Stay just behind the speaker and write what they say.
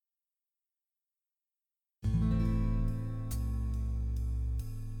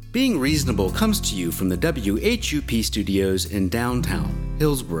Being Reasonable comes to you from the WHUP studios in downtown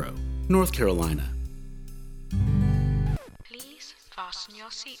Hillsborough, North Carolina. Please fasten your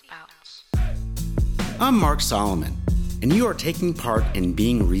seatbelts. I'm Mark Solomon, and you are taking part in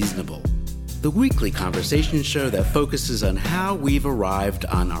Being Reasonable, the weekly conversation show that focuses on how we've arrived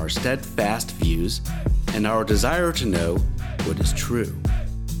on our steadfast views and our desire to know what is true.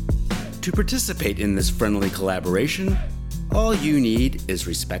 To participate in this friendly collaboration, all you need is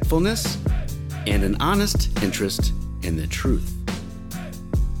respectfulness and an honest interest in the truth.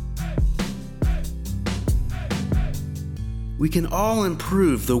 We can all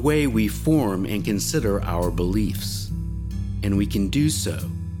improve the way we form and consider our beliefs, and we can do so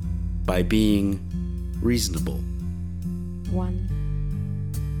by being reasonable.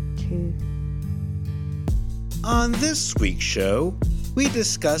 1, 2. On this week's show, we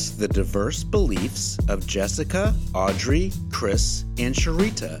discuss the diverse beliefs of Jessica, Audrey, Chris, and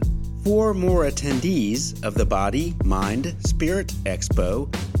Sharita, 4 more attendees of the Body, Mind, Spirit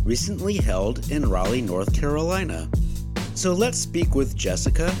Expo recently held in Raleigh, North Carolina. So let's speak with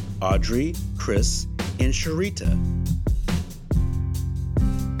Jessica, Audrey, Chris, and Sharita.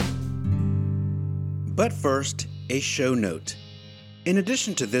 But first, a show note. In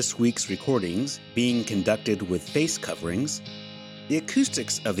addition to this week's recordings being conducted with face coverings, the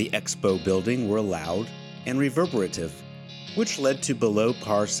acoustics of the expo building were loud and reverberative, which led to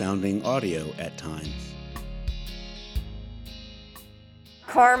below-par sounding audio at times.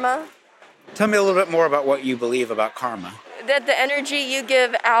 Karma. Tell me a little bit more about what you believe about karma. That the energy you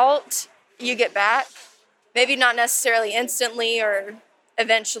give out, you get back. Maybe not necessarily instantly or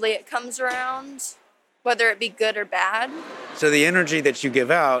eventually it comes around, whether it be good or bad. So the energy that you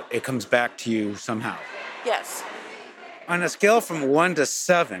give out, it comes back to you somehow. Yes. On a scale from 1 to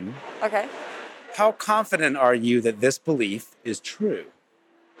 7, Okay. how confident are you that this belief is true?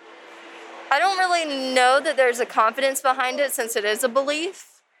 I don't really know that there's a confidence behind it since it is a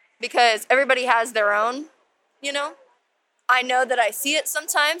belief, because everybody has their own, you know? I know that I see it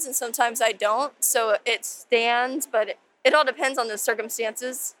sometimes and sometimes I don't, so it stands, but it all depends on the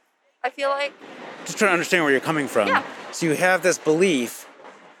circumstances, I feel like. Just trying to understand where you're coming from. Yeah. So you have this belief,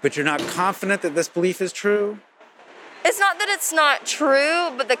 but you're not confident that this belief is true? It's not that it's not true,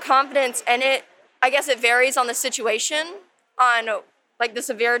 but the confidence in it, I guess it varies on the situation, on like the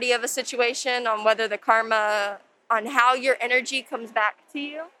severity of a situation, on whether the karma, on how your energy comes back to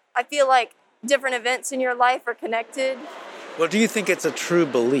you. I feel like different events in your life are connected. Well, do you think it's a true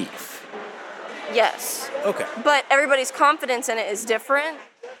belief? Yes. Okay. But everybody's confidence in it is different.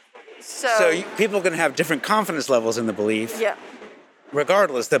 So People can have different confidence levels in the belief. Yeah.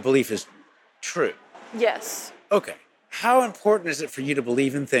 Regardless, that belief is true. Yes. Okay. How important is it for you to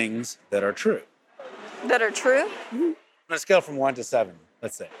believe in things that are true? That are true? On a scale from 1 to 7,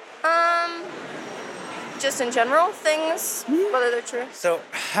 let's say. Just in general, things, whether they're true. So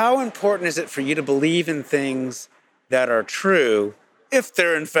how important is it for you to believe in things that are true if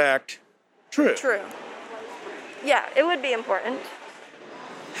they're in fact true? True. Yeah, it would be important.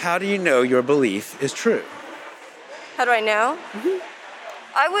 How do you know your belief is true? How do I know?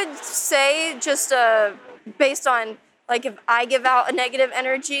 I would say just based on, like, if I give out a negative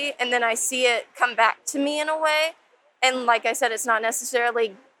energy and then I see it come back to me in a way, and like I said, it's not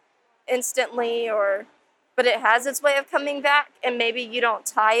necessarily instantly but it has its way of coming back, and maybe you don't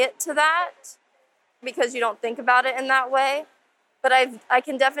tie it to that because you don't think about it in that way. But I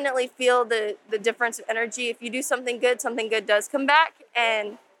can definitely feel the difference of energy. If you do something good does come back.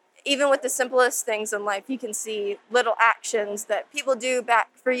 And even with the simplest things in life, you can see little actions that people do back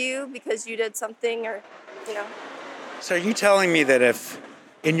for you because you did something, or, you know. So are you telling me that if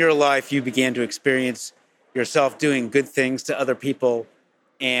in your life you began to experience yourself doing good things to other people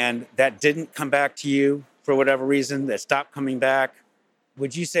and that didn't come back to you for whatever reason, that stopped coming back,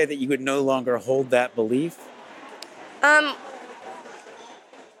 would you say that you would no longer hold that belief? I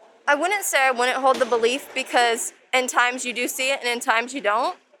wouldn't say I wouldn't hold the belief, because in times you do see it and in times you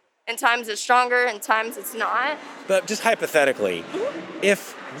don't. In times it's stronger, in times it's not. But just hypothetically, if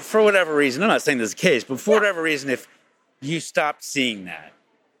for whatever reason, I'm not saying this is the case, but for whatever reason, if you stopped seeing that,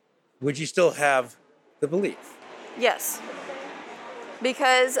 would you still have the belief? Yes.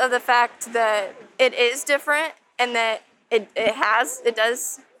 Because of the fact that it is different and that it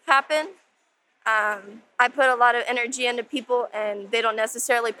does happen. I put a lot of energy into people and they don't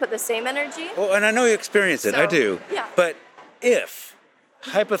necessarily put the same energy. Well, and I know you experience it, I do. Yeah. But if,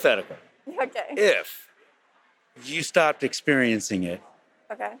 hypothetical, Okay. if you stopped experiencing it,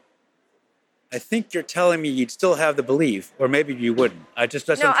 Okay. I think you're telling me you'd still have the belief, or maybe you wouldn't. I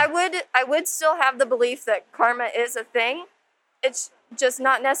would still have the belief that karma is a thing. It's just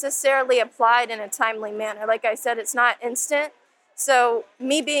not necessarily applied in a timely manner. Like I said, it's not instant. So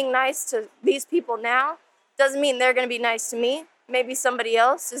me being nice to these people now doesn't mean they're going to be nice to me. Maybe somebody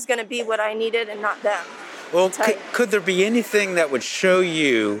else is going to be what I needed and not them. Well, could there be anything that would show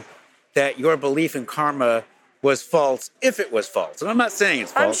you that your belief in karma was false if it was false? And I'm not saying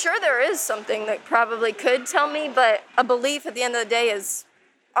it's false. I'm sure there is something that probably could tell me, but a belief at the end of the day is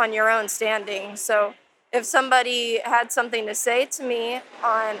on your own standing. So if somebody had something to say to me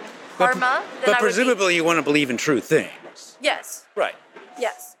on karma, then but presumably you want to believe in true things. Yes. Right.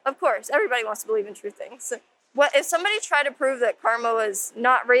 Yes, of course. Everybody wants to believe in true things. What if somebody tried to prove that karma was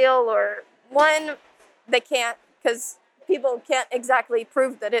not real, or one, they can't, because people can't exactly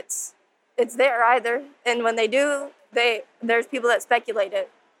prove that it's there either. And when they do, there's people that speculate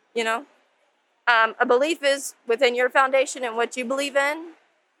it, you know? A belief is within your foundation and what you believe in.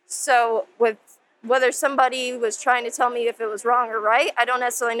 So with whether somebody was trying to tell me if it was wrong or right, I don't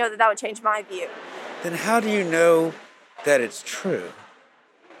necessarily know that would change my view. Then how do you know that it's true?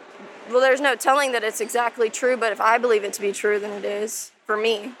 Well, there's no telling that it's exactly true, but if I believe it to be true, then it is for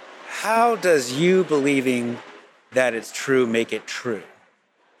me. How does you believing that it's true make it true?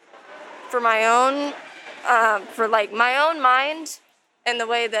 For my own, my own mind and the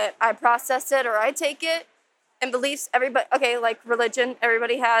way that I process it or I take it, and beliefs, like religion,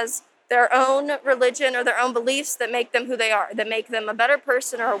 everybody has their own religion or their own beliefs that make them who they are, that make them a better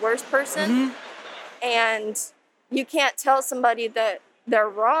person or a worse person. Mm-hmm. And you can't tell somebody that they're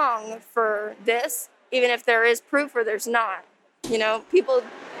wrong for this, even if there is proof or there's not. You know, people...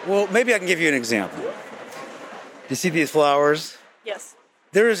 Well, maybe I can give you an example. You see these flowers? Yes.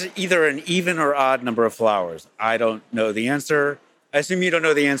 There is either an even or odd number of flowers. I don't know the answer. I assume you don't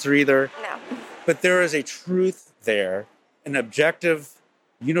know the answer either. No. But there is a truth there, an objective,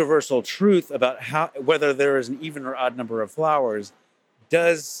 universal truth about whether there is an even or odd number of flowers.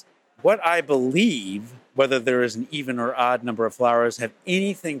 Does what I believe, whether there is an even or odd number of flowers, have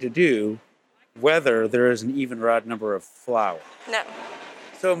anything to do whether there is an even or odd number of flowers? No.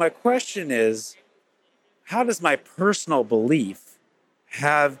 So my question is, how does my personal belief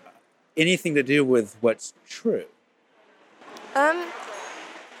have anything to do with what's true?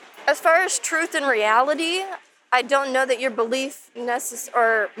 As far as truth and reality, I don't know that your belief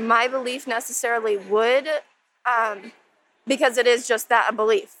or my belief necessarily would, because it is just that, a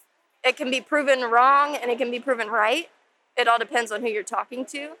belief. It can be proven wrong and it can be proven right. It all depends on who you're talking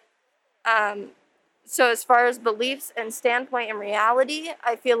to. So as far as beliefs and standpoint and reality,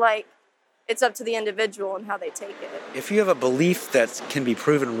 I feel like it's up to the individual and how they take it. If you have a belief that can be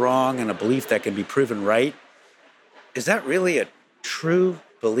proven wrong and a belief that can be proven right, is that really a true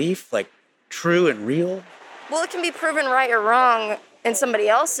belief, like true and real? Well, it can be proven right or wrong in somebody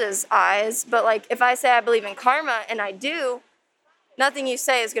else's eyes, but like if I say I believe in karma and I do, nothing you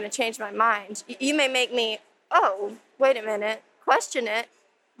say is going to change my mind. You may make me, oh, wait a minute, question it,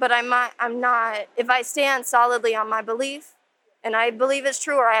 but I'm not, if I stand solidly on my belief and I believe it's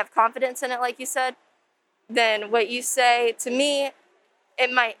true or I have confidence in it, like you said, then what you say to me,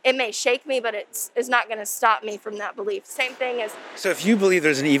 it may shake me, but it's not going to stop me from that belief. Same thing as... So if you believe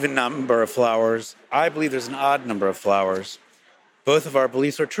there's an even number of flowers, I believe there's an odd number of flowers, both of our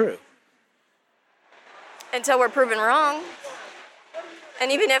beliefs are true. Until we're proven wrong.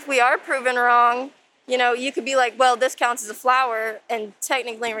 And even if we are proven wrong, you know, you could be like, well, this counts as a flower, and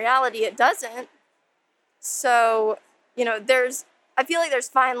technically in reality it doesn't. So, you know, I feel like there's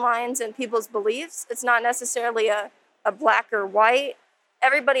fine lines in people's beliefs. It's not necessarily a black or white.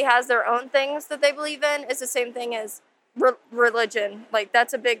 Everybody has their own things that they believe in. It's the same thing as religion. Like,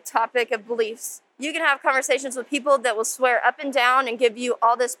 that's a big topic of beliefs. You can have conversations with people that will swear up and down and give you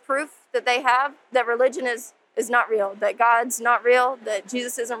all this proof that they have that religion is not real, that God's not real, that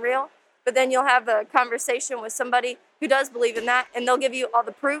Jesus isn't real. But then you'll have a conversation with somebody who does believe in that, and they'll give you all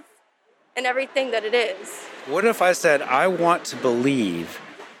the proof and everything that it is. What if I said, I want to believe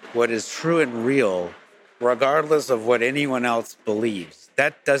what is true and real, regardless of what anyone else believes?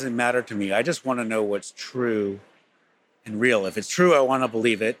 That doesn't matter to me. I just want to know what's true and real. If it's true, I want to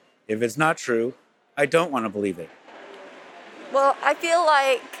believe it. If it's not true, I don't want to believe it. Well, I feel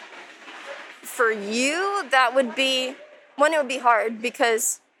like for you, it would be hard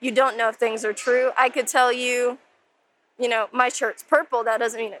because you don't know if things are true. I could tell you, you know, my shirt's purple. That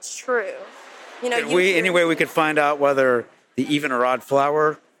doesn't mean it's true. You know, any way we could find out whether the even or odd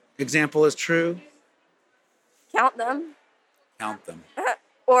flower example is true? Count them. Count them.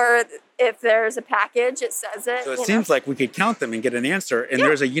 Or if there's a package, it says it. So it seems like we could count them and get an answer, and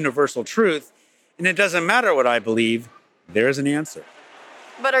there's a universal truth, and it doesn't matter what I believe, there's an answer.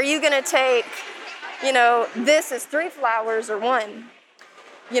 But are you going to take, you know, this is 3 flowers or 1?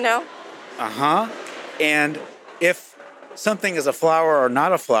 you know? Uh-huh. And if something is a flower or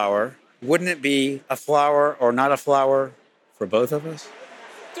not a flower, wouldn't it be a flower or not a flower for both of us?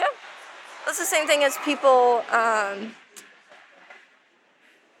 Yeah. That's the same thing as people,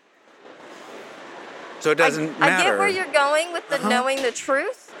 So it doesn't I matter. get where you're going with the knowing the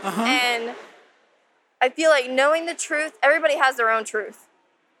truth. And I feel like knowing the truth, everybody has their own truth.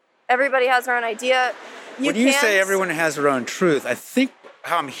 Everybody has their own idea. When you say everyone has their own truth, I think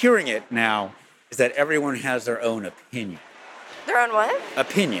how I'm hearing it now is that everyone has their own opinion. Their own what?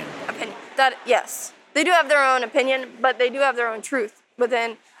 Opinion. Opinion. That, yes. They do have their own opinion, but they do have their own truth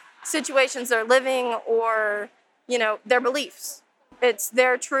within situations they're living or, you know, their beliefs. It's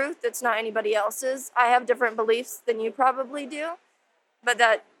their truth. It's not anybody else's. I have different beliefs than you probably do, but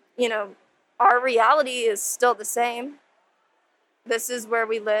that, you know, our reality is still the same. This is where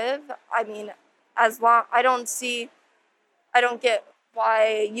we live. I mean, as long, I don't get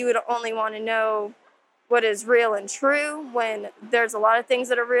why you would only want to know what is real and true when there's a lot of things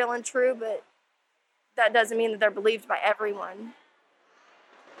that are real and true, but that doesn't mean that they're believed by everyone.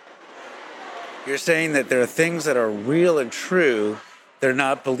 You're saying that there are things that are real and true, they're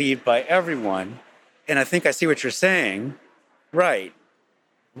not believed by everyone. And I think I see what you're saying. Right.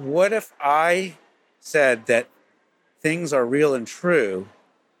 What if I said that things are real and true,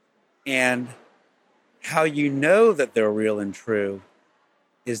 and how you know that they're real and true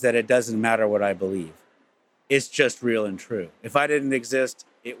is that it doesn't matter what I believe. It's just real and true. If I didn't exist,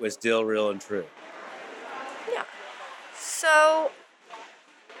 it was still real and true. Yeah. So,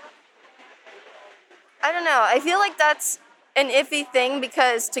 I don't know. I feel like that's an iffy thing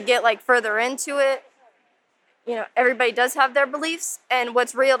because to get like further into it, you know, everybody does have their beliefs, and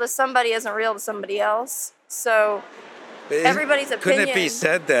what's real to somebody isn't real to somebody else. So everybody's opinion. Couldn't it be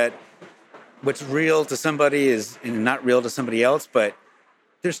said that what's real to somebody is not real to somebody else, but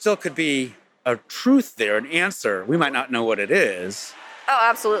there still could be a truth there, an answer. We might not know what it is. Oh,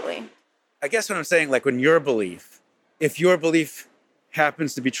 absolutely. I guess what I'm saying, like when your belief, if your belief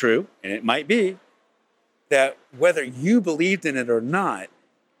happens to be true, and it might be, that whether you believed in it or not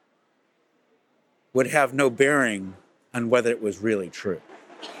would have no bearing on whether it was really true.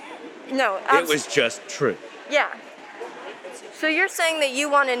 No, it was just true. Yeah. So you're saying that you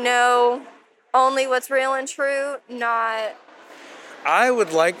want to know only what's real and true, not... I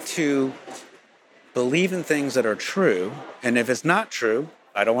would like to believe in things that are true, and if it's not true,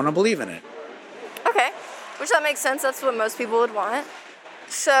 I don't want to believe in it. Okay, which that makes sense. That's what most people would want.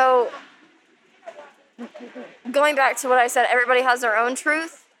 So, going back to what I said, everybody has their own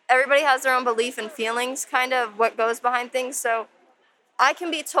truth. Everybody has their own belief and feelings, kind of what goes behind things. So, I can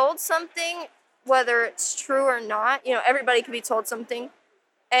be told something, whether it's true or not. You know, everybody can be told something.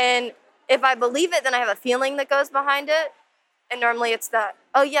 And if I believe it, then I have a feeling that goes behind it. And normally it's that,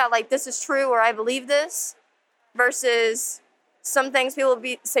 oh yeah, like this is true or I believe this. Versus some things people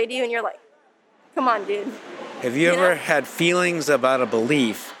will say to you and you're like, come on, dude. Have you ever had feelings about a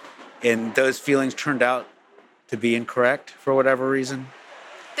belief and those feelings turned out to be incorrect for whatever reason?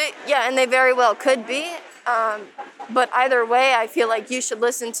 Yeah, and they very well could be. But either way, I feel like you should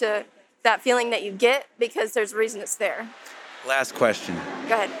listen to that feeling that you get because there's a reason it's there. Last question.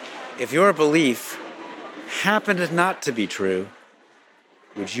 Go ahead. If your belief happened not to be true,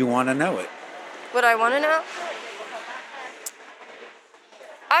 would you want to know it? Would I want to know?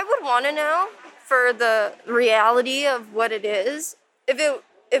 I would want to know for the reality of what it is.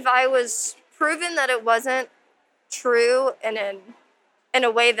 If I was proven that it wasn't true and in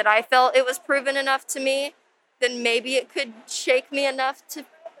a way that I felt it was proven enough to me, then maybe it could shake me enough to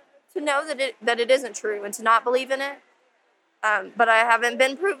know that it isn't true and to not believe in it. But I haven't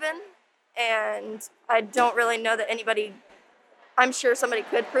been proven, and I don't really know that anybody. I'm sure somebody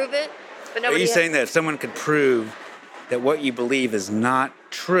could prove it, but nobody. Are you saying that someone could prove that what you believe is not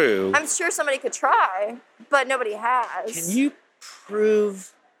true? I'm sure somebody could try, but nobody has. Can you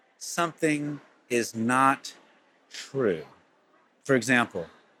prove something is not true? For example,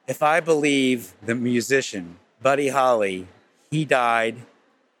 if I believe the musician Buddy Holly, he died,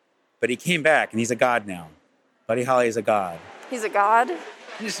 but he came back and he's a god now. Buddy Holly is a god. He's a god?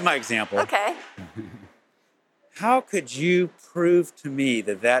 This is my example. Okay. How could you prove to me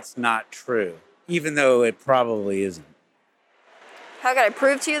that that's not true, even though it probably isn't? How could I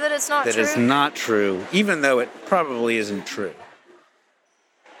prove to you that it's not true? That it's not true, even though it probably isn't true.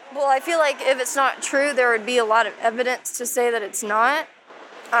 Well, I feel like if it's not true, there would be a lot of evidence to say that it's not.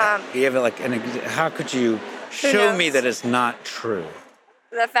 You have how could you show me that it's not true?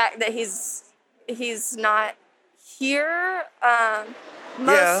 The fact that he's not here.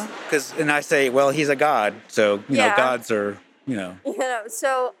 Yeah, and I say, well, he's a god, so you know, gods are You know.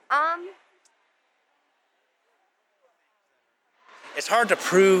 So It's hard to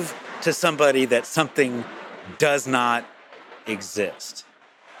prove to somebody that something does not exist.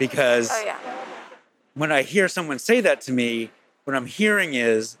 Because when I hear someone say that to me, what I'm hearing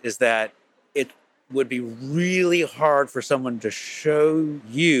is that it would be really hard for someone to show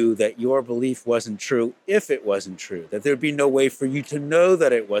you that your belief wasn't true if it wasn't true. That there'd be no way for you to know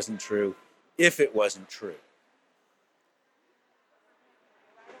that it wasn't true if it wasn't true.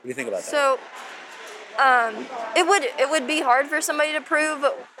 What do you think about that? So, it would be hard for somebody to prove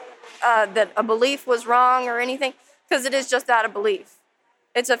that a belief was wrong or anything, because it is just that, a belief.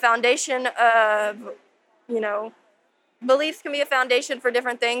 It's a foundation of, beliefs can be a foundation for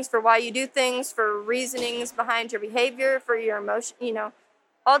different things, for why you do things, for reasonings behind your behavior, for your emotion,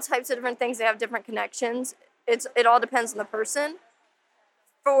 all types of different things. They have different connections. It all depends on the person.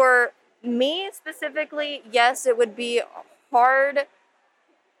 For me specifically, yes, it would be hard.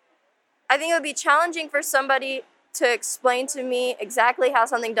 I think it would be challenging for somebody to explain to me exactly how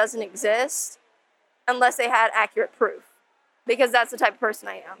something doesn't exist unless they had accurate proof, because that's the type of person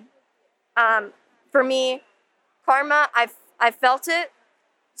I am. For me, karma, I've felt it.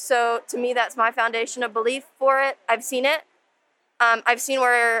 So to me, that's my foundation of belief for it. I've seen it. I've seen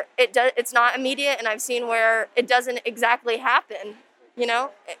where it's not immediate, and I've seen where it doesn't exactly happen.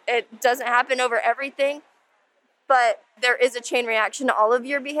 It doesn't happen over everything, but there is a chain reaction to all of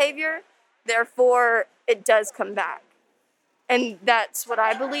your behavior. Therefore, it does come back. And that's what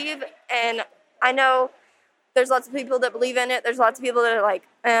I believe. And I know there's lots of people that believe in it. There's lots of people that are like,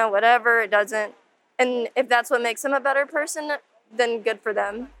 whatever, it doesn't. And if that's what makes them a better person, then good for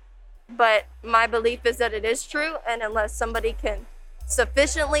them. But my belief is that it is true. And unless somebody can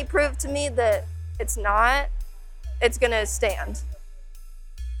sufficiently prove to me that it's not, it's going to stand.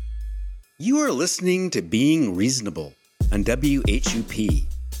 You are listening to Being Reasonable on WHUP.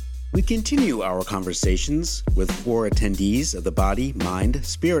 We continue our conversations with 4 attendees of the Body, Mind,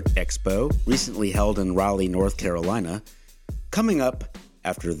 Spirit Expo, recently held in Raleigh, North Carolina, coming up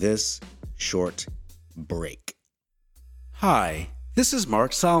after this short break. Hi, this is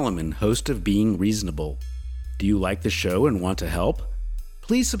Mark Solomon, host of Being Reasonable. Do you like the show and want to help?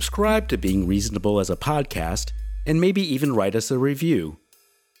 Please subscribe to Being Reasonable as a podcast and maybe even write us a review.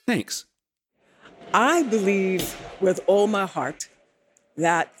 Thanks. I believe with all my heart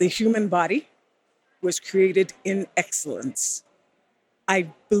that the human body was created in excellence. I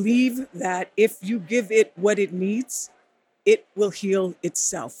believe that if you give it what it needs, it will heal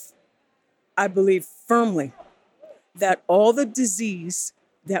itself. I believe firmly that all the disease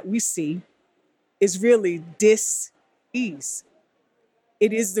that we see is really dis-ease.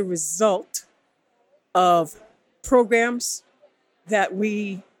 It is the result of programs that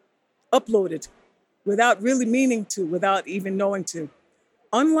we uploaded without really meaning to, without even knowing to.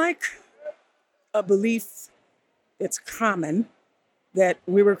 Unlike a belief that's common, that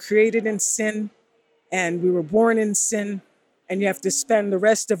we were created in sin and we were born in sin, and you have to spend the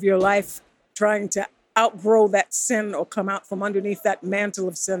rest of your life trying to outgrow that sin or come out from underneath that mantle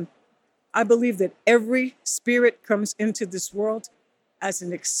of sin. I believe that every spirit comes into this world as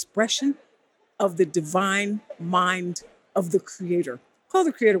an expression of the divine mind of the Creator. Call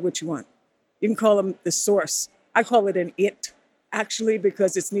the Creator what you want. You can call him the source. I call it an it, actually,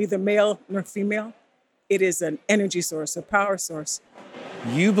 because it's neither male nor female. It is an energy source, a power source.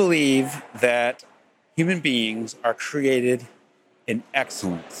 You believe that human beings are created in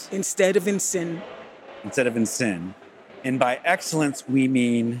excellence Instead of in sin. And by excellence, we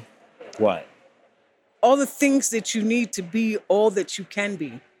mean what? All the things that you need to be all that you can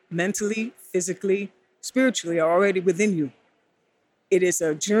be, mentally, physically, spiritually, are already within you. It is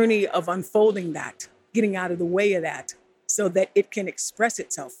a journey of unfolding that, getting out of the way of that, so that it can express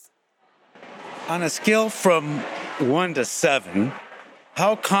itself. On a scale from 1 to 7,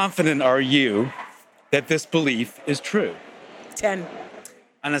 how confident are you that this belief is true? 10.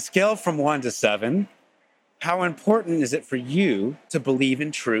 On a scale from 1 to 7, how important is it for you to believe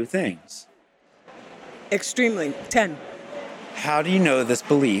in true things? Extremely. 10. How do you know this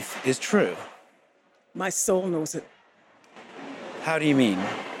belief is true? My soul knows it. How do you mean?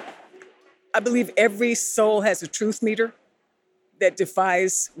 I believe every soul has a truth meter that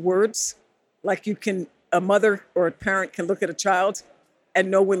defies words. Like a mother or a parent can look at a child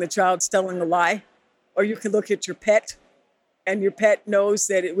and know when the child's telling a lie. Or you can look at your pet and your pet knows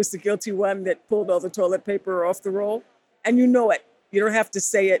that it was the guilty one that pulled all the toilet paper off the roll. And you know it. You don't have to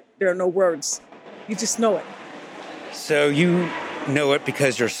say it. There are no words. You just know it. So you know it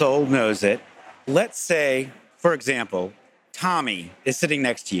because your soul knows it. Let's say, for example, Tommy is sitting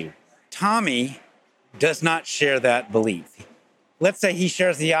next to you. Tommy does not share that belief. let's say he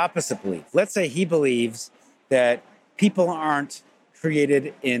shares the opposite belief. Let's say he believes that people aren't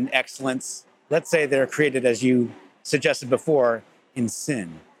created in excellence. Let's say they're created, as you suggested before, in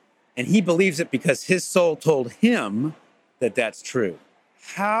sin. And he believes it because his soul told him that that's true.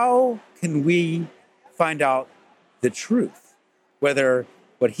 How can we find out the truth? Whether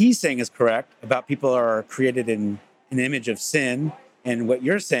what he's saying is correct about people are created in an image of sin, and what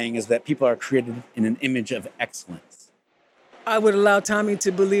you're saying is that people are created in an image of excellence. I would allow Tommy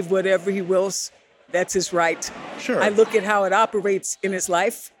to believe whatever he wills. That's his right. Sure. I look at how it operates in his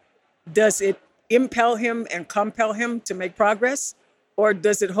life. Does it impel him and compel him to make progress? Or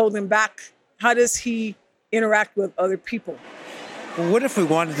does it hold him back? How does he interact with other people? Well, what if we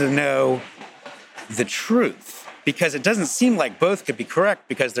wanted to know the truth? Because it doesn't seem like both could be correct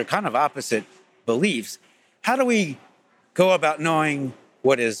because they're kind of opposite beliefs. How do we go about knowing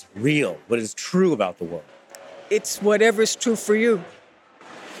what is real, what is true about the world? It's whatever's true for you.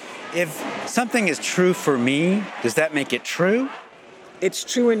 If something is true for me, does that make it true? It's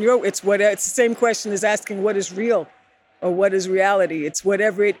true in your, it's the same question as asking what is real or what is reality. It's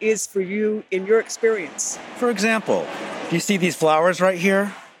whatever it is for you in your experience. For example, do you see these flowers right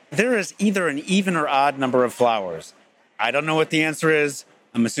here? There is either an even or odd number of flowers. I don't know what the answer is.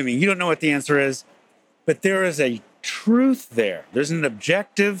 I'm assuming you don't know what the answer is. But there is a truth there. There's an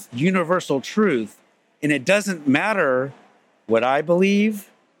objective, universal truth. And it doesn't matter what I believe,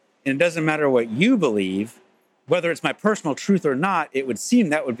 and it doesn't matter what you believe. Whether it's my personal truth or not, it would seem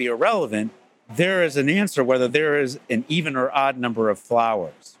that would be irrelevant. There is an answer whether there is an even or odd number of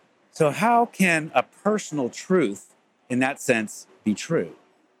flowers. So how can a personal truth, in that sense, be true?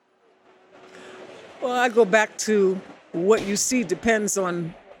 Well, I go back to what you see depends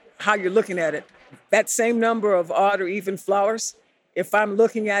on how you're looking at it. That same number of odd or even flowers, if I'm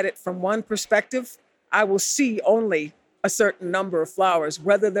looking at it from one perspective, I will see only a certain number of flowers.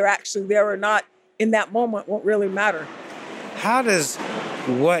 Whether they're actually there or not in that moment won't really matter. How does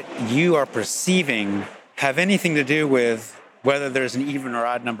what you are perceiving have anything to do with whether there's an even or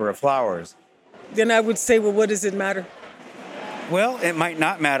odd number of flowers? Then I would say, well, what does it matter? Well, it might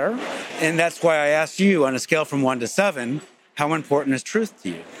not matter. And that's why I asked you on a scale from 1 to 7, how important is truth to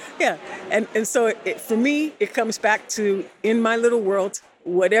you? Yeah. And so for me, it comes back to, in my little world,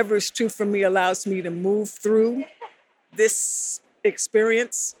 whatever is true for me allows me to move through this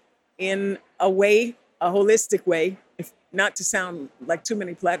experience in a way, a holistic way, if not to sound like too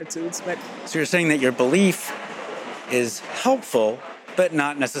many platitudes, but... So you're saying that your belief is helpful, but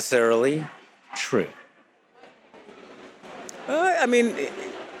not necessarily true. I mean,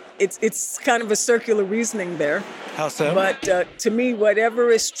 it's kind of a circular reasoning there. How so? But to me, whatever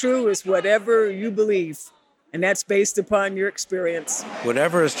is true is whatever you believe. And that's based upon your experience.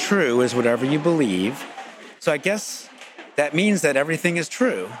 Whatever is true is whatever you believe. So I guess that means that everything is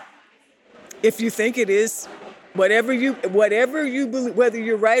true. If you think it is, whatever you believe, whether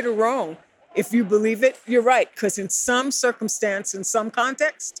you're right or wrong, if you believe it, you're right. Because in some circumstance, in some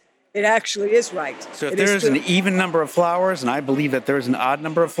context, it actually is right. So if there is an even number of flowers, and I believe that there is an odd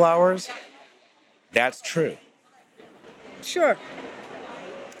number of flowers, that's true. Sure.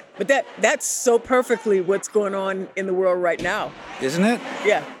 But that's so perfectly what's going on in the world right now. Isn't it?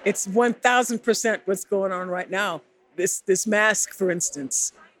 Yeah, it's 1,000% what's going on right now. This mask, for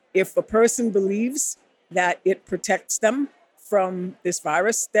instance, if a person believes that it protects them from this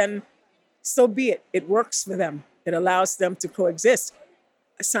virus, then so be it. It works for them. It allows them to coexist.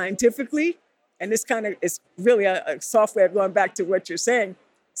 Scientifically, and this kind of is really a soft way of going back to what you're saying,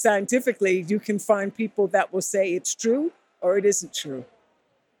 scientifically, you can find people that will say it's true or it isn't true.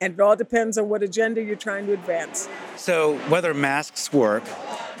 And it all depends on what agenda you're trying to advance. So whether masks work,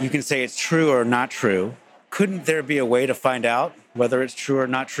 you can say it's true or not true. Couldn't there be a way to find out whether it's true or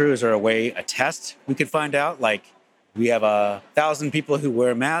not true? Is there a test we could find out? Like we have 1,000 people who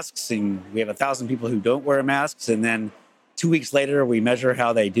wear masks and we have 1,000 people who don't wear masks. And then 2 weeks later, we measure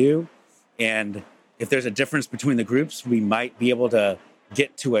how they do. And if there's a difference between the groups, we might be able to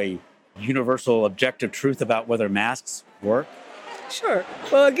get to a universal objective truth about whether masks work. Sure.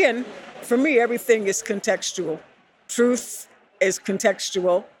 Well, again, for me, everything is contextual. Truth is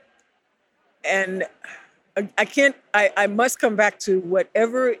contextual. And I must come back to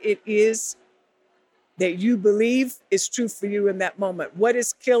whatever it is that you believe is true for you in that moment. What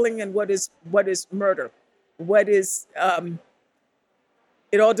is killing and what is murder? What is,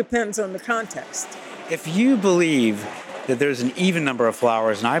 it all depends on the context. If you believe that there's an even number of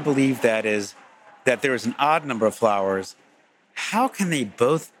flowers, and I believe that there is an odd number of flowers, how can they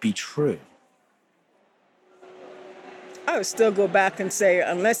both be true? I would still go back and say,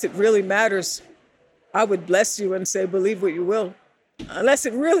 unless it really matters, I would bless you and say, believe what you will. unless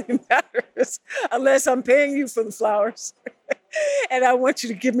it really matters, unless I'm paying you for the flowers. And I want you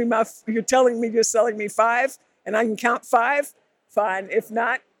to give me you're telling me you're selling me 5 and I can count 5, fine. If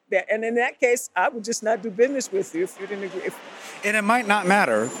not, and in that case, I would just not do business with you if you didn't agree. And it might not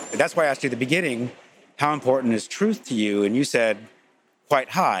matter. That's why I asked you at the beginning, how important is truth to you? And you said quite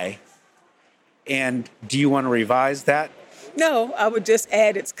high. And do you want to revise that? No, I would just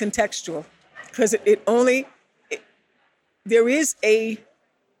add it's contextual, because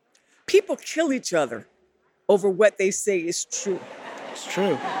people kill each other over what they say is true. It's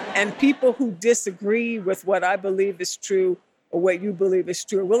true. And people who disagree with what I believe is true or what you believe is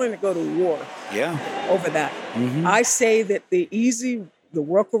true are willing to go to war over that. Mm-hmm. I say that the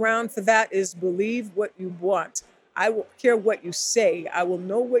workaround for that is believe what you want. I won't care what you say. I will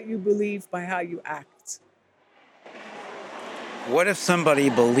know what you believe by how you act. What if somebody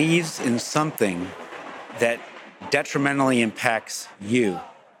believes in something that detrimentally impacts you?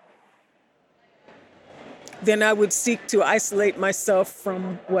 Then I would seek to isolate myself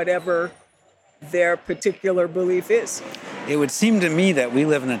from whatever their particular belief is. It would seem to me that we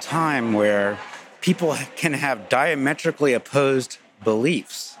live in a time where people can have diametrically opposed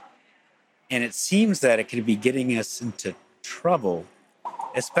beliefs. And it seems that it could be getting us into trouble,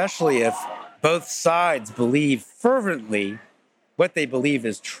 especially if both sides believe fervently what they believe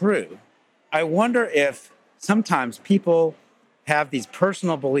is true. I wonder if sometimes people have these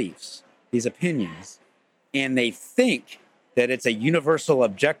personal beliefs, these opinions, and they think that it's a universal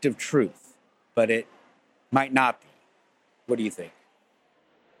objective truth, but it might not be. What do you think?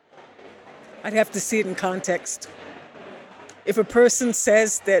 I'd have to see it in context. If a person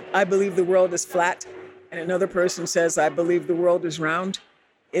says that I believe the world is flat and another person says I believe the world is round,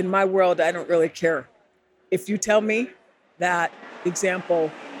 in my world, I don't really care. If you tell me that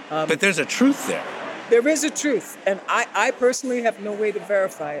example... but there's a truth there. There is a truth, and I personally have no way to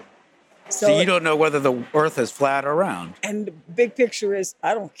verify it. So you don't know whether the earth is flat or round. And the big picture is,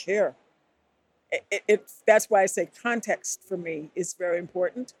 I don't care. That's why I say context for me is very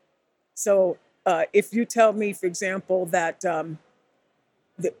important. So if you tell me, for example, that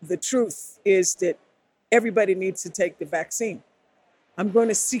the truth is that everybody needs to take the vaccine, I'm going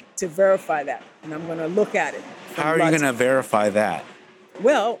to seek to verify that, and I'm going to look at it. How are you going to verify that?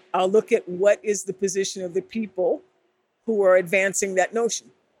 Well, I'll look at what is the position of the people who are advancing that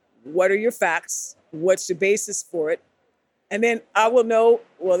notion. What are your facts? What's the basis for it? And then I will know,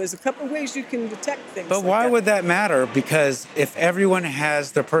 well, there's a couple of ways you can detect things. But why would that matter? Because if everyone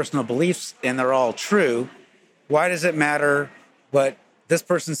has their personal beliefs and they're all true, why does it matter what this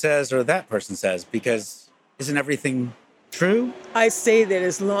person says or that person says? Because isn't everything true? I say that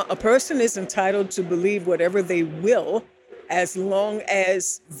as long a person is entitled to believe whatever they will, as long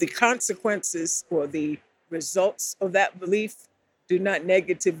as the consequences or the results of that belief do not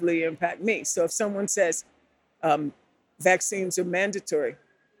negatively impact me. So if someone says vaccines are mandatory,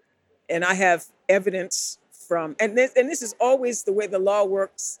 and I have evidence from, and this is always the way the law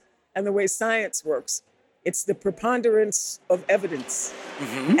works and the way science works, it's the preponderance of evidence.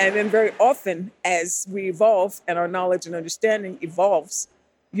 Mm-hmm. And then very often, as we evolve and our knowledge and understanding evolves,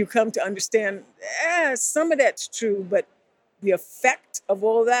 you come to understand, some of that's true, but the effect of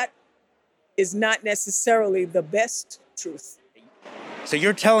all that is not necessarily the best truth. So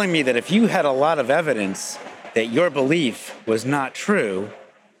you're telling me that if you had a lot of evidence that your belief was not true,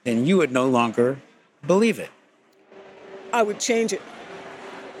 then you would no longer believe it. I would change it.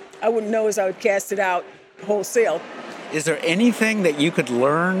 I wouldn't know as I would cast it out wholesale. Is there anything that you could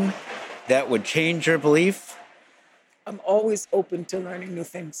learn that would change your belief? I'm always open to learning new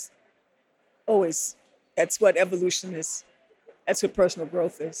things. Always. That's what evolution is. That's what personal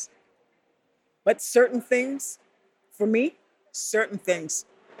growth is. But certain things, for me, certain things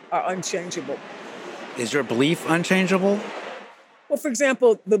are unchangeable. Is your belief unchangeable? Well, for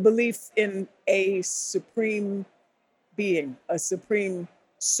example, the belief in a supreme being, a supreme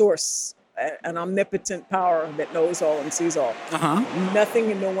source, an omnipotent power that knows all and sees all. Uh-huh.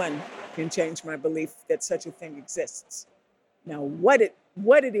 Nothing and no one can change my belief that such a thing exists. Now, what it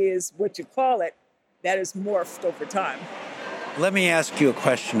is, what you call it, that is morphed over time. Let me ask you a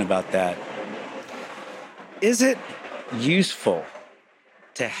question about that. Is it useful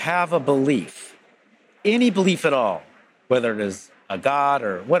to have a belief, any belief at all, whether it is a God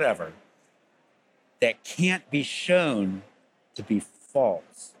or whatever, that can't be shown to be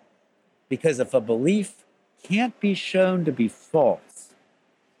false? Because if a belief can't be shown to be false,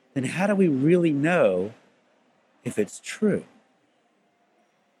 then how do we really know if it's true?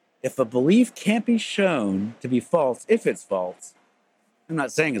 If a belief can't be shown to be false, if it's false, I'm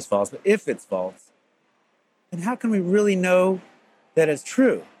not saying it's false, but if it's false, then how can we really know that it's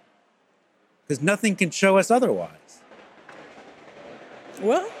true? Because nothing can show us otherwise.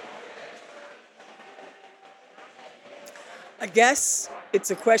 Well, I guess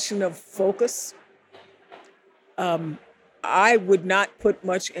it's a question of focus. I would not put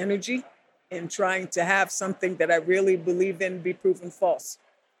much energy in trying to have something that I really believe in be proven false.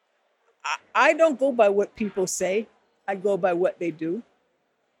 I don't go by what people say. I go by what they do.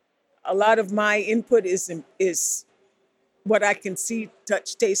 A lot of my input is what I can see,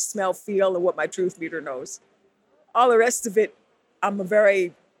 touch, taste, smell, feel, and what my truth meter knows. All the rest of it, I'm a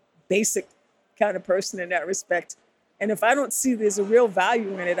very basic kind of person in that respect. And if I don't see there's a real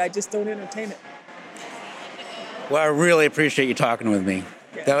value in it, I just don't entertain it. Well, I really appreciate you talking with me.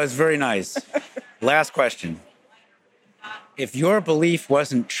 Yeah. That was very nice. Last question. If your belief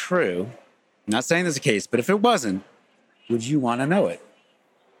wasn't true, I'm not saying this is the case, but if it wasn't, would you want to know it?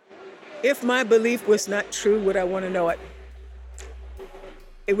 If my belief was not true, would I want to know it?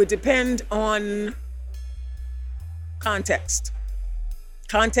 It would depend on context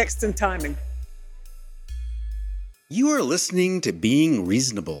and timing. You are listening to Being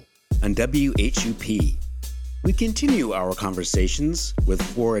Reasonable on WHUP. We continue our conversations with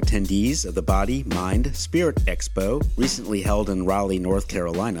 4 attendees of the Body, Mind, Spirit Expo, recently held in Raleigh, North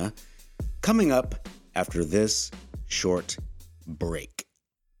Carolina, coming up after this short break.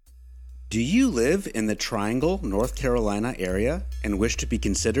 Do you live in the Triangle, North Carolina area and wish to be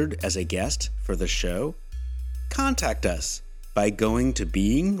considered as a guest for the show? Contact us by going to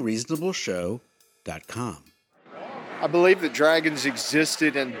beingreasonableshow.com. I believe that dragons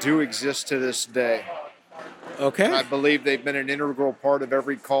existed and do exist to this day. Okay. I believe they've been an integral part of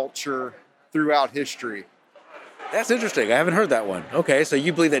every culture throughout history. That's interesting. I haven't heard that one. Okay, so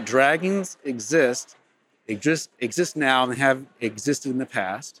you believe that dragons exist now and have existed in the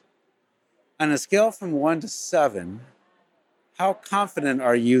past. On a scale from 1 to 7, how confident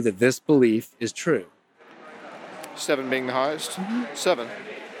are you that this belief is true? 7 being the highest? 7.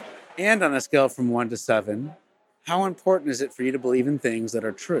 And on a scale from 1 to 7, how important is it for you to believe in things that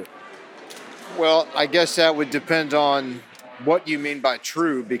are true? Well, I guess that would depend on what you mean by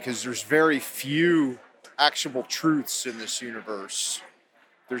true, because there's very few actual truths in this universe.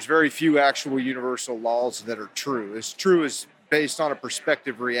 There's very few actual universal laws that are true. As true as based on a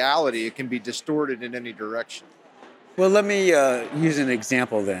perspective reality, it can be distorted in any direction. Well, let me use an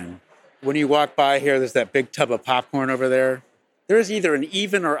example then. When you walk by here, there's that big tub of popcorn over there. There's either an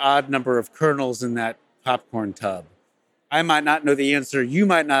even or odd number of kernels in that popcorn tub. I might not know the answer. You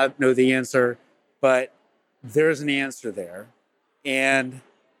might not know the answer, but there's an answer there. And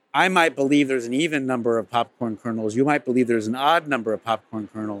I might believe there's an even number of popcorn kernels. You might believe there's an odd number of popcorn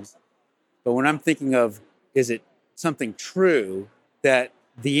kernels. But when I'm thinking of, is it something true, that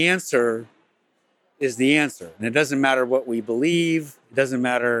the answer is the answer. And it doesn't matter what we believe. It doesn't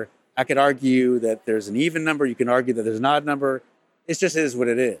matter. I could argue that there's an even number. You can argue that there's an odd number. It just is what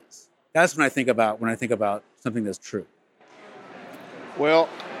it is. That's when I think about something that's true. Well,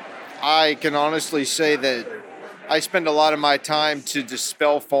 I can honestly say that I spend a lot of my time to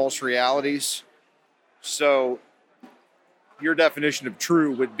dispel false realities. So your definition of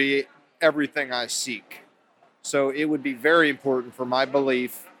true would be everything I seek. So it would be very important for my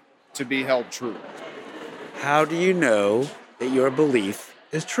belief to be held true. How do you know that your belief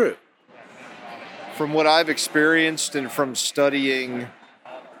is true? From what I've experienced and from studying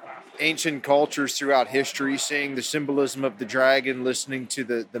ancient cultures throughout history, seeing the symbolism of the dragon, listening to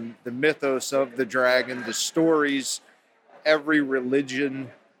the mythos of the dragon, the stories, every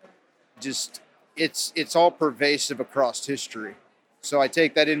religion, just it's all pervasive across history. So I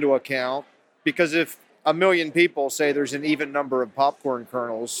take that into account, because if 1 million people say there's an even number of popcorn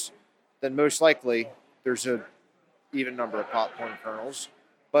kernels, then most likely there's an even number of popcorn kernels.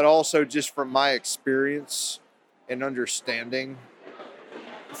 But also just from my experience and understanding.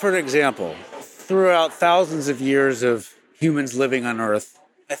 For an example, throughout thousands of years of humans living on Earth,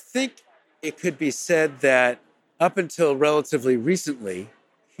 I think it could be said that up until relatively recently,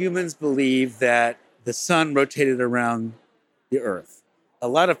 humans believed that the sun rotated around the Earth. A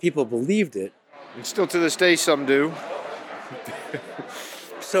lot of people believed it. And still to this day, some do.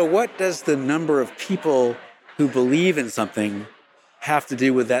 So what does the number of people who believe in something have to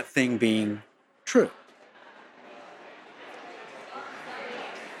do with that thing being true?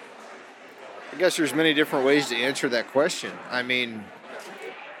 I guess there's many different ways to answer that question. I mean,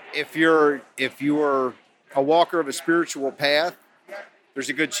 if you're a walker of a spiritual path, there's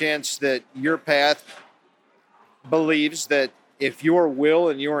a good chance that your path believes that if your will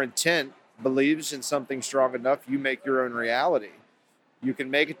and your intent believes in something strong enough, you make your own reality. You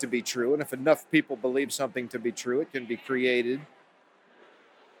can make it to be true, and if enough people believe something to be true, it can be created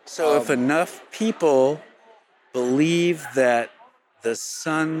So if enough people believe that the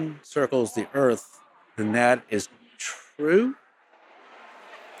sun circles the earth, then that is true?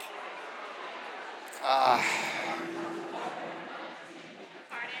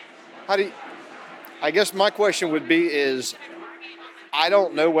 I guess my question would be is, I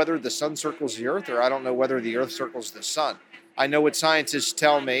don't know whether the sun circles the earth or I don't know whether the earth circles the sun. I know what scientists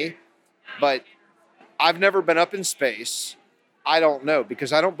tell me, but I've never been up in space. I don't know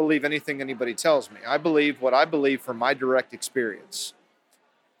because I don't believe anything anybody tells me. I believe what I believe from my direct experience.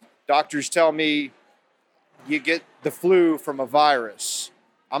 Doctors tell me you get the flu from a virus.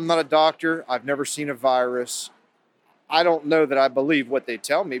 I'm not a doctor. I've never seen a virus. I don't know that I believe what they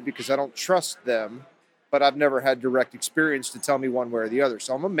tell me because I don't trust them, but I've never had direct experience to tell me one way or the other.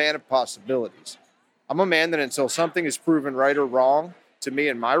 So I'm a man of possibilities. I'm a man that until something is proven right or wrong to me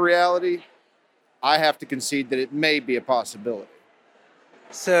in my reality, I have to concede that it may be a possibility.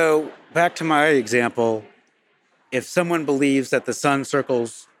 So back to my example, if someone believes that the sun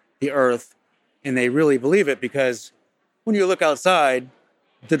circles the earth and they really believe it, because when you look outside,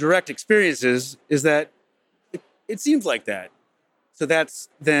 the direct experience is that it seems like that. So that's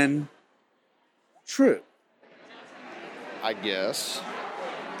then true. I guess.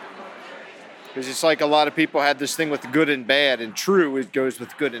 Because it's like a lot of people have this thing with good and bad, and true, it goes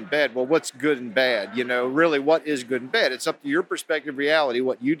with good and bad. Well, what's good and bad? You know, really, what is good and bad? It's up to your perspective reality,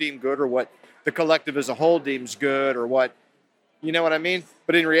 what you deem good or what the collective as a whole deems good or what, you know what I mean?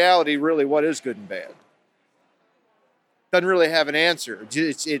 But in reality, really, what is good and bad? Doesn't really have an answer.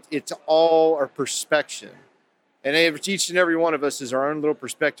 It's all our perspective. And each and every one of us is our own little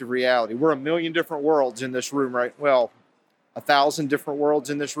perspective reality. We're a million different worlds in this room, right? Well, 1,000 different worlds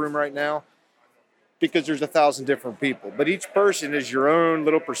in this room right now because there's 1,000 different people. But each person is your own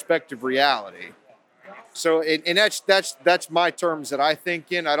little perspective reality. So, and that's my terms that I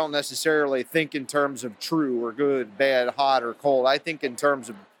think in. I don't necessarily think in terms of true or good, bad, hot or cold. I think in terms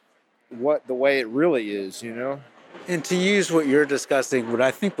of what the way it really is, you know? And to use what you're discussing,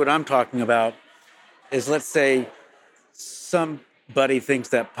 what I'm talking about is, let's say somebody thinks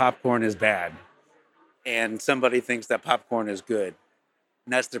that popcorn is bad and somebody thinks that popcorn is good.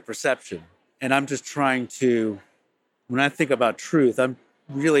 And that's their perception. And I'm just trying to, when I think about truth, I'm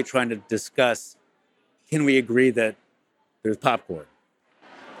really trying to discuss, can we agree that there's popcorn?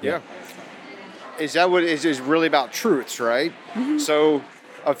 Yeah. Is that what it is really about truths, right? Mm-hmm. So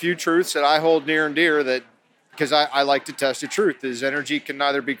a few truths that I hold near and dear that, because I like to test the truth, is energy can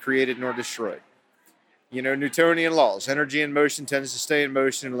neither be created nor destroyed. You know, Newtonian laws, energy in motion tends to stay in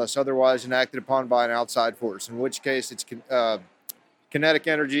motion unless otherwise enacted upon by an outside force, in which case it's kinetic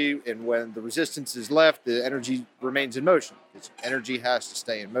energy, and when the resistance is left, the energy remains in motion. Energy has to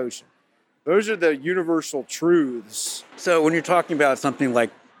stay in motion. Those are the universal truths. So when you're talking about something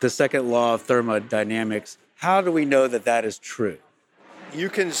like the second law of thermodynamics, how do we know that that is true? You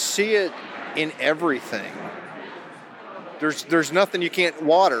can see it in everything. There's nothing you can't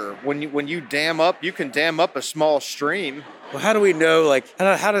water. When you dam up, you can dam up a small stream. Well, how do we know, like,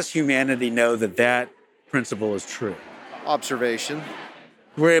 how does humanity know that principle is true? Observation.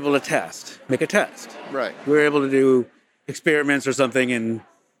 We're able to make a test. Right. We're able to do experiments or something and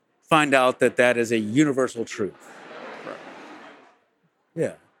find out that is a universal truth. Right.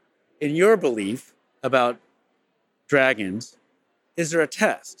 Yeah. In your belief about dragons, is there a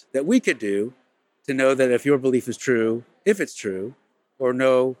test that we could do to know that if your belief is true, if it's true, or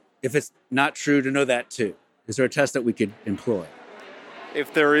know if it's not true, to know that too? Is there a test that we could employ?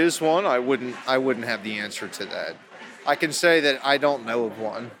 If there is one, I wouldn't have the answer to that. I can say that I don't know of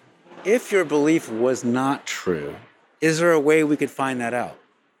one. If your belief was not true, is there a way we could find that out?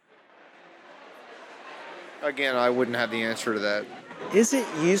 Again, I wouldn't have the answer to that. Is it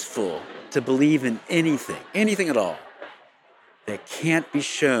useful to believe in anything at all, that can't be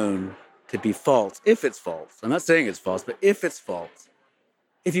shown to be false, if it's false? I'm not saying it's false, but if it's false.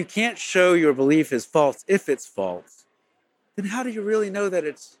 If you can't show your belief is false, if it's false, then how do you really know that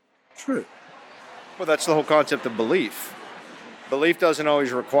it's true? Well, that's the whole concept of belief. Belief doesn't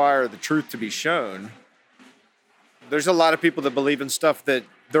always require the truth to be shown. There's a lot of people that believe in stuff that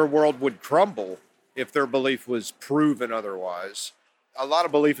their world would crumble if their belief was proven otherwise. A lot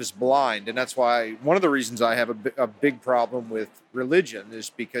of belief is blind, and that's why one of the reasons I have a big problem with religion is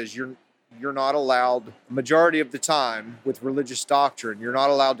because you're not allowed, majority of the time with religious doctrine, you're not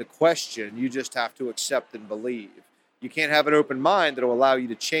allowed to question, you just have to accept and believe. You can't have an open mind that will allow you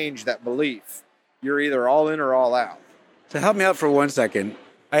to change that belief. You're either all in or all out. So help me out for 1 second.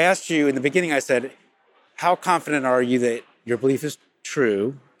 I asked you in the beginning, I said, how confident are you that your belief is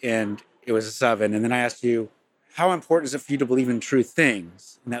true? And it was a 7. And then I asked you, how important is it for you to believe in true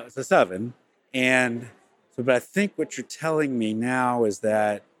things? And that was the 7. And so, but I think what you're telling me now is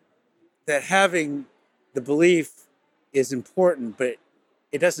that having the belief is important, but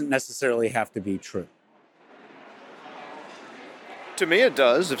it doesn't necessarily have to be true. To me, it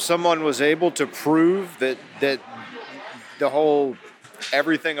does. If someone was able to prove that the whole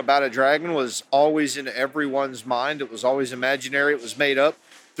everything about a dragon was always in everyone's mind, it was always imaginary, it was made up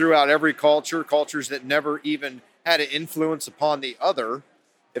throughout every culture, cultures that never even had an influence upon the other.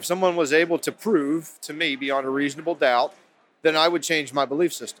 If someone was able to prove to me beyond a reasonable doubt, then I would change my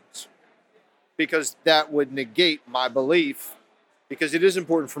belief systems, because that would negate my belief, because it is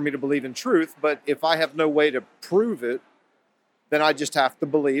important for me to believe in truth. But if I have no way to prove it, then I just have to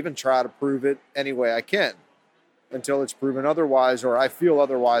believe and try to prove it any way I can until it's proven otherwise or I feel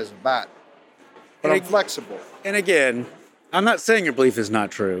otherwise about it. But I'm flexible. And again, I'm not saying your belief is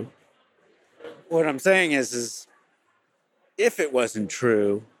not true. What I'm saying is if it wasn't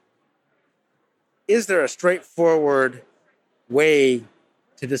true, is there a straightforward way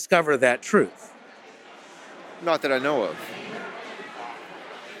to discover that truth? Not that I know of.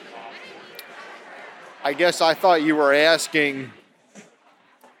 I guess I thought you were asking,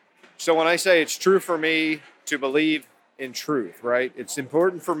 so when I say it's true for me to believe in truth, right? It's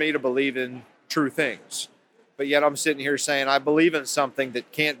important for me to believe in true things. But yet I'm sitting here saying I believe in something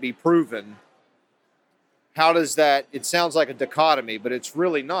that can't be proven. How does that, it sounds like a dichotomy, but it's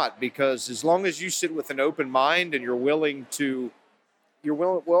really not, because as long as you sit with an open mind and you're willing to be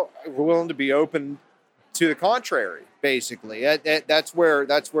open to the contrary, basically. That's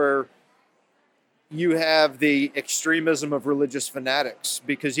where you have the extremism of religious fanatics,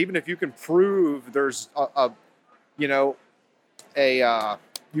 because even if you can prove there's you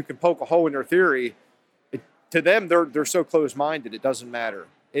can poke a hole in their theory, to them they're so closed-minded it doesn't matter.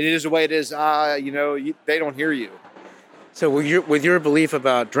 It is the way it is. They don't hear you. So with your belief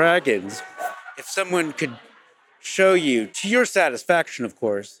about dragons, if someone could show you, to your satisfaction, of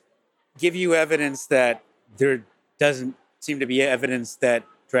course, give you evidence that there doesn't seem to be evidence that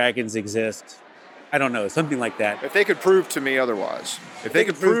dragons exist, I don't know, something like that. If they could prove to me otherwise, if they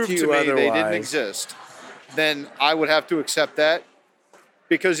could prove to me they didn't exist, then I would have to accept that,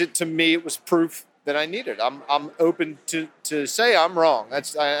 because to me it was proof that I needed. I'm open to say I'm wrong.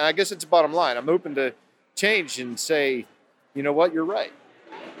 I guess it's the bottom line. I'm open to change and say, you know what, you're right.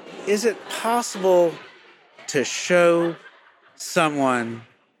 Is it possible to show someone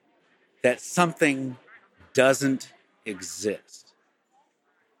that something doesn't exist?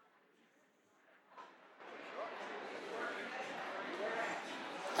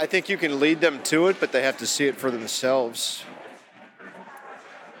 I think you can lead them to it, but they have to see it for themselves.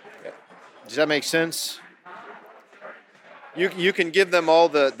 Does that make sense? You can give them all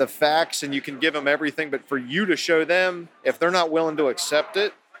the facts and you can give them everything, but for you to show them, if they're not willing to accept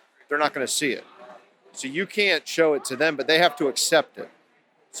it, they're not going to see it. So you can't show it to them, but they have to accept it.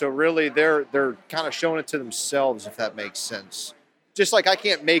 So really, they're kind of showing it to themselves, if that makes sense. Just like I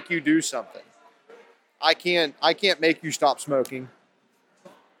can't make you do something. I can't make you stop smoking.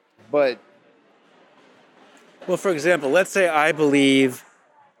 But well, for example, let's say I believe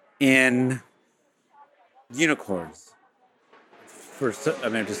in unicorns. Just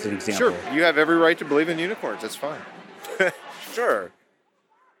an example. Sure, you have every right to believe in unicorns. That's fine. Sure.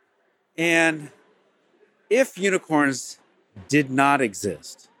 And if unicorns did not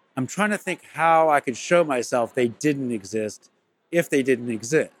exist, I'm trying to think how I could show myself they didn't exist if they didn't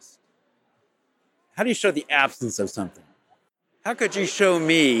exist. How do you show the absence of something? How could you show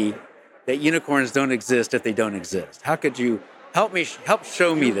me that unicorns don't exist if they don't exist? How could you help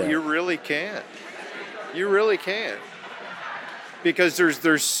show me that? You really can. You really can. Because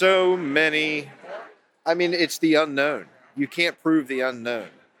there's so many, it's the unknown. You can't prove the unknown.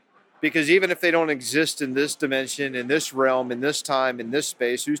 Because even if they don't exist in this dimension, in this realm, in this time, in this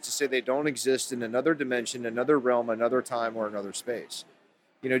space, who's to say they don't exist in another dimension, another realm, another time, or another space?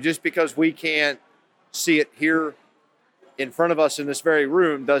 Just because we can't see it here in front of us in this very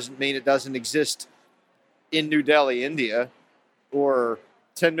room doesn't mean it doesn't exist in New Delhi, India, or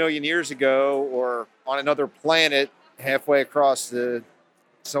 10 million years ago, or on another planet halfway across the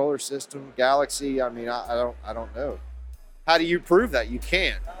solar system, galaxy. I don't know. How do you prove that? You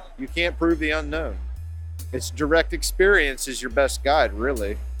can't. You can't prove the unknown. It's direct experience is your best guide,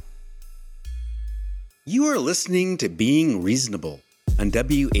 really. You are listening to Being Reasonable on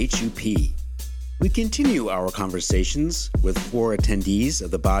WHUP. We continue our conversations with 4 attendees of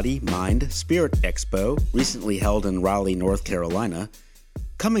the Body, Mind, Spirit Expo, recently held in Raleigh, North Carolina,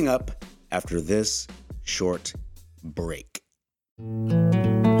 coming up after this short break.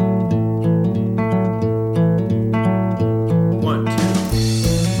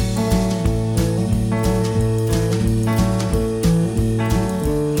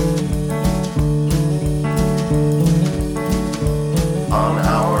 On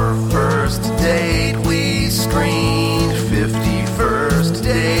our first date, we screened 51st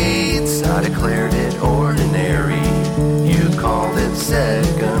dates. I declared it ordinary. You called it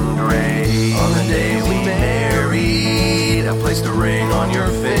second rate. On the day we married, I placed a ring on your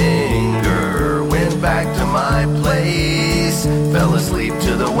finger. Went back to my place, fell asleep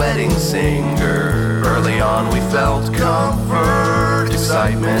to the wedding singer. Early on we felt comfort,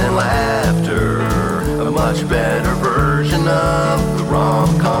 excitement and laughter. A much better version of the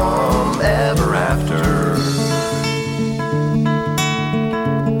rom-com Ever After.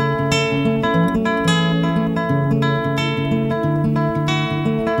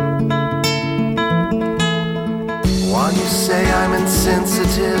 While you say I'm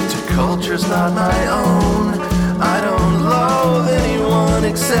insensitive to cultures not my own, I don't loathe anyone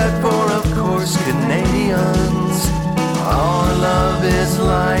except for, of course, Canadians. Our love is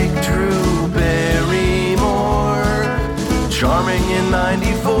like Drew Barrymore, charming in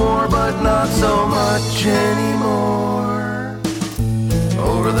 94, but not so much anymore.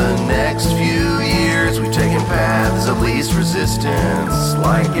 Over the next few years, we've taken paths of least resistance,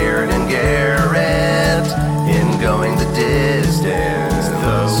 like Garrett and Garrett, in going the distance.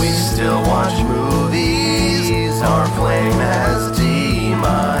 Though we still watch movies, our flame has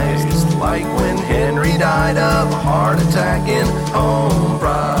demised, like when Henry died of a heart attack in Home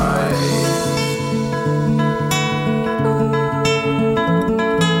Pride.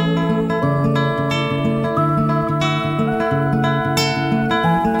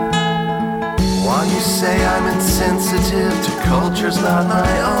 While you say I'm insensitive to cultures not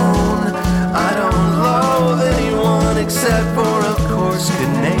my own, I don't loathe anyone except for, of course,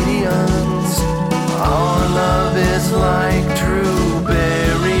 Canadians. Our love is like Drew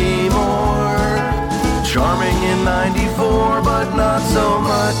Barrymore, charming in 94, but not so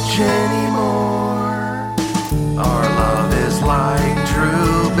much anymore. Our love is like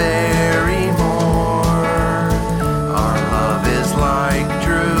Drew Barrymore. Our love is like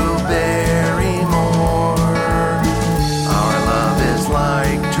Drew Barrymore. Our love is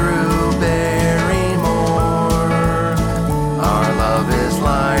like Drew Barrymore. Our love is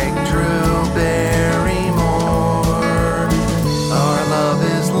like Drew Barrymore. Our love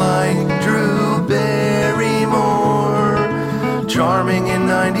is like Drew Barrymore, charming in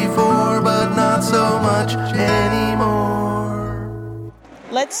 94, but not so much anymore.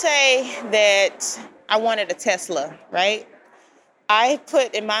 Let's say that I wanted a Tesla, right? I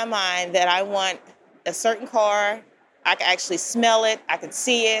put in my mind that I want a certain car. I can actually smell it. I can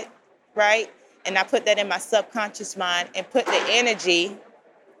see it, right? And I put that in my subconscious mind and put the energy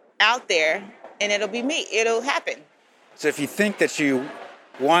out there, and it'll be me. It'll happen. So if you think that you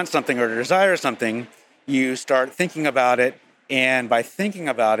want something or desire something, you start thinking about it, and by thinking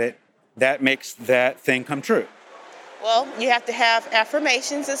about it, that makes that thing come true. Well, you have to have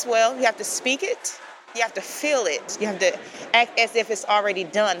affirmations as well. You have to speak it. You have to feel it. You have to act as if it's already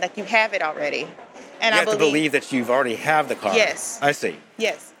done, like you have it already. And you have to believe that you've already have the car. Yes. I see.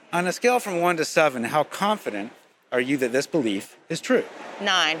 Yes. On a scale from 1 to 7, how confident are you that this belief is true?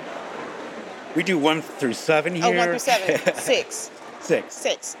 9. We do 1 through 7 here. Oh, 1 through 7. 6. 6.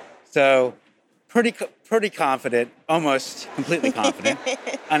 6. So pretty confident, almost completely confident.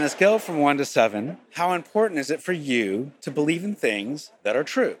 On a scale from 1 to 7, how important is it for you to believe in things that are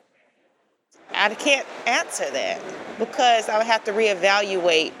true? I can't answer that because I would have to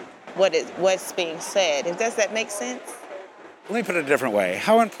reevaluate what's being said. Does that make sense? Let me put it a different way.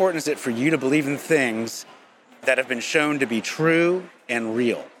 How important is it for you to believe in things that have been shown to be true and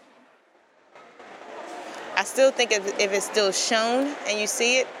real? I still think if it's still shown and you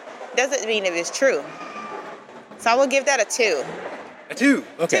see it, doesn't mean if it's true. So I will give that a 2. A 2?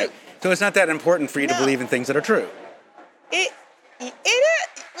 Okay. 2. So it's not that important for you to believe in things that are true? It is.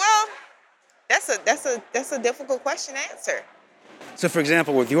 Well, that's a difficult question to answer. So for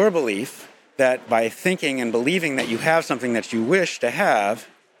example, with your belief that by thinking and believing that you have something that you wish to have,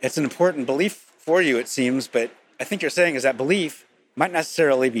 it's an important belief for you, it seems, but I think you're saying is that belief might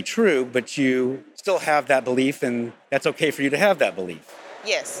necessarily be true, but you still have that belief and that's okay for you to have that belief.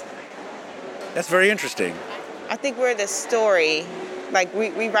 Yes. That's very interesting. I think we're the story, like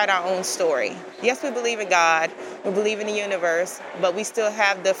we write our own story. Yes, we believe in God, we believe in the universe, but we still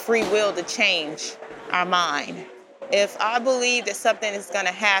have the free will to change our mind. If I believe that something is going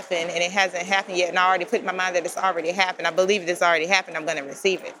to happen and it hasn't happened yet, and I already put in my mind that it's already happened, I believe it's already happened, I'm going to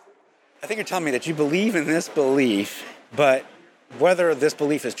receive it. I think you're telling me that you believe in this belief, but whether this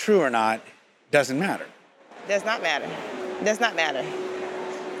belief is true or not doesn't matter. Does not matter. Does not matter.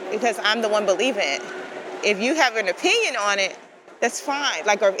 Because I'm the one believing it. If you have an opinion on it, that's fine.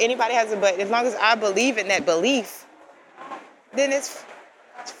 Like, or if anybody has it, but as long as I believe in that belief, then it's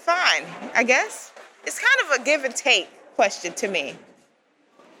fine, I guess. It's kind of a give and take question to me.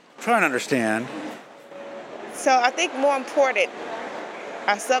 Trying to understand. So I think more important,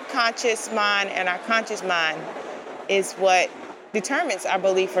 our subconscious mind and our conscious mind is what determines our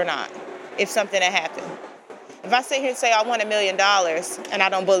belief or not, if something had happened. If I sit here and say I want $1 million and I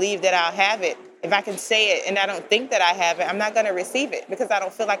don't believe that I'll have it, if I can say it and I don't think that I have it, I'm not going to receive it because I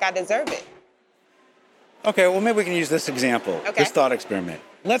don't feel like I deserve it. Okay, well, maybe we can use this example, Okay. this thought experiment.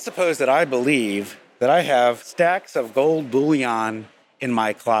 Let's suppose that I believe that I have stacks of gold bullion in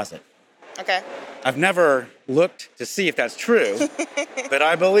my closet. Okay. I've never looked to see if that's true, but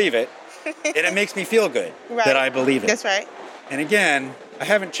I believe it, and it makes me feel good Right. that I believe it. That's right. And again, I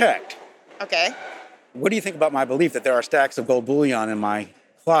haven't checked. Okay. What do you think about my belief that there are stacks of gold bullion in my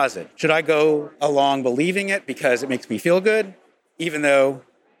closet? Should I go along believing it because it makes me feel good, even though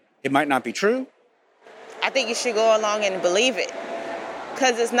it might not be true? I think you should go along and believe it,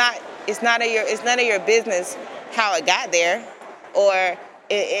 because it's none of your business how it got there, or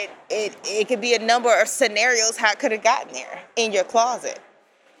it could be a number of scenarios how it could have gotten there in your closet.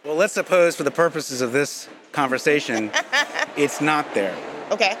 Well, let's suppose for the purposes of this conversation, it's not there,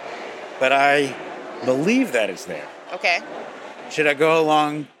 Okay. but I believe that it's there. Okay. Should I go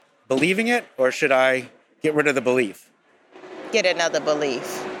along believing it, or should I get rid of the belief? Get another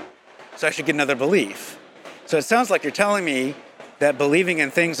belief. So I should get another belief. So it sounds like you're telling me that believing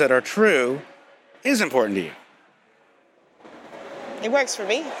in things that are true is important to you. It works for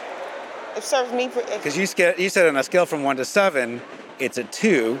me. It serves me. Because you said on a scale from 1 to 7, it's a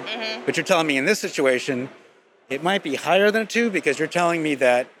 2, but you're telling me in this situation, it might be higher than a 2 because you're telling me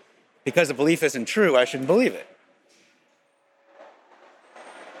that because the belief isn't true, I shouldn't believe it.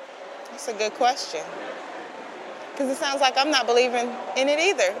 That's a good question. Because it sounds like I'm not believing in it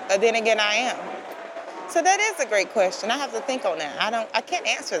either. But then again, I am. So that is a great question. I have to think on that. I can't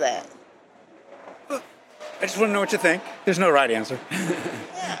answer that. I just want to know what you think. There's no right answer.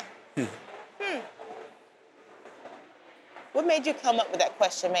 Yeah. What made you come up with that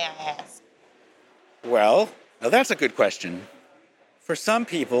question, may I ask? Well, now that's a good question. For some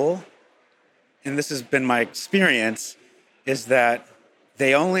people, and this has been my experience, is that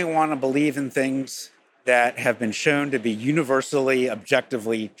they only want to believe in things that have been shown to be universally,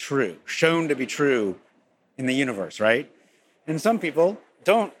 objectively true, shown to be true in the universe, right? And some people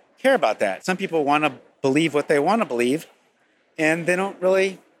don't care about that. Some people want to believe what they want to believe, and they don't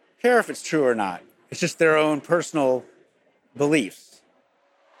really care if it's true or not. It's just their own personal beliefs.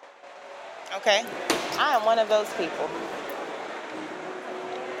 Okay. I am one of those people.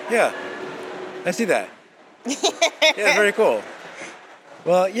 Yeah, I see that. Yeah, very cool.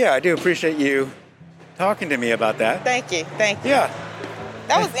 Well, yeah, I do appreciate you talking to me about that. Thank you. Thank you. Yeah,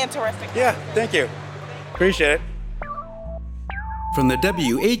 That was interesting. yeah, thank you. Appreciate it. From the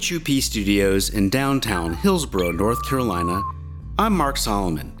WHUP studios in downtown Hillsborough, North Carolina, I'm Mark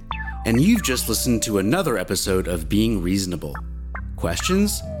Solomon, and you've just listened to another episode of Being Reasonable.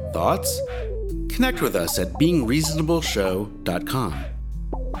 Questions? Thoughts? Connect with us at beingreasonableshow.com.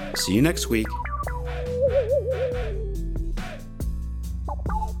 See you next week.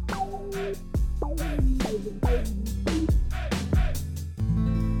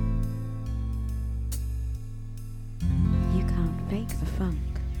 You can't fake the funk.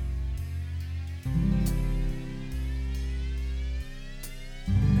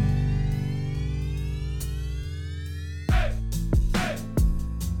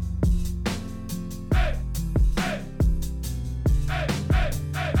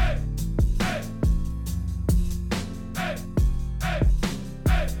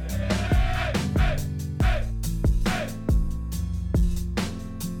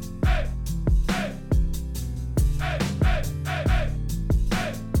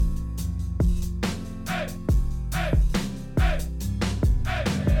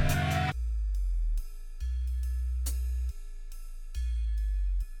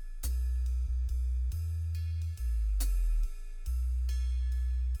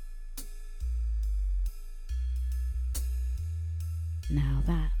 Now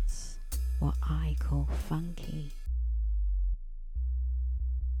that's what I call funky.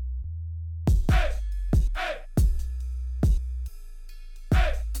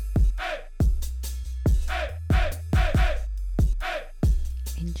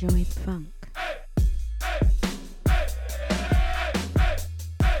 Enjoy the funk.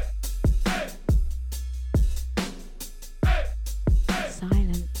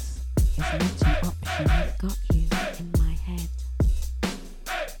 Silence is not an option. I've got you in my head.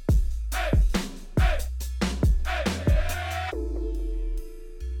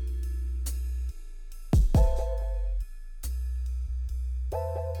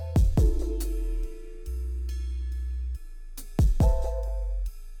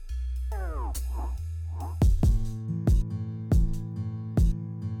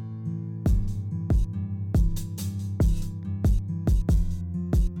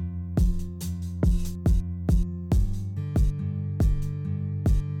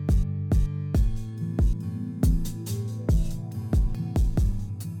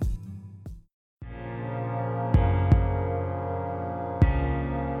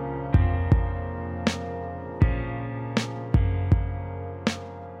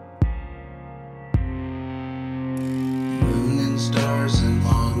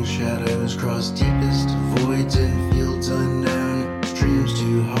 long shadows cross deepest voids and fields unknown. Streams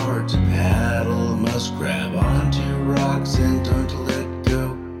too hard to paddle, must grab onto rocks and don't let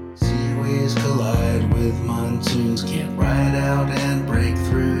go. Seaways collide with monsoons, can't ride out and break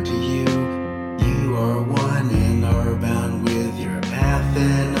through to you. You are one and are bound with your path,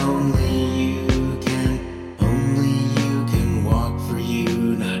 and only you can walk for you.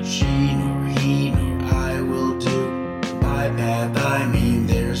 Not she nor he nor I will do. By path I mean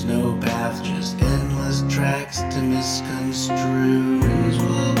there's no path, just endless tracks to misconstrue. Winds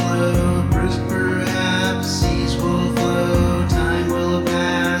will blow, brisk perhaps, seas will flow, time will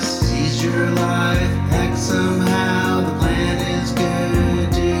pass, seize your life, act somehow, the plan is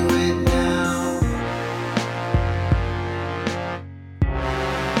good, do it now.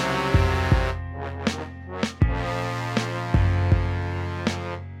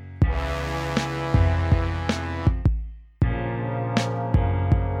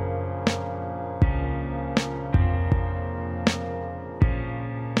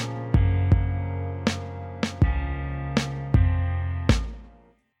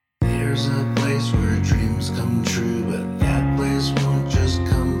 There's a place where dreams come true, but that place won't just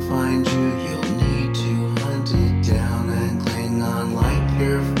come find you. You'll need to hunt it down and cling on like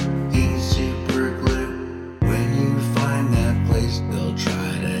your fucking super glue. When you find that place, they'll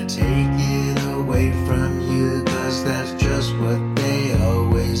try to take it away from you, 'cause that's just what they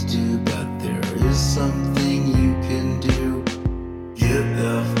always do. But there is something you can do. Get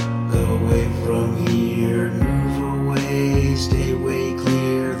the fuck away from here, move away, stay way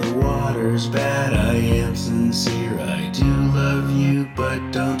clear. The water's bad, I am sincere, I do love you, but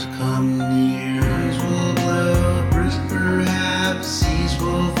don't come near. Winds will blow, brisk perhaps, seas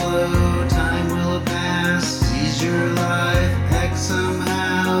will flow, time will pass, seize your life.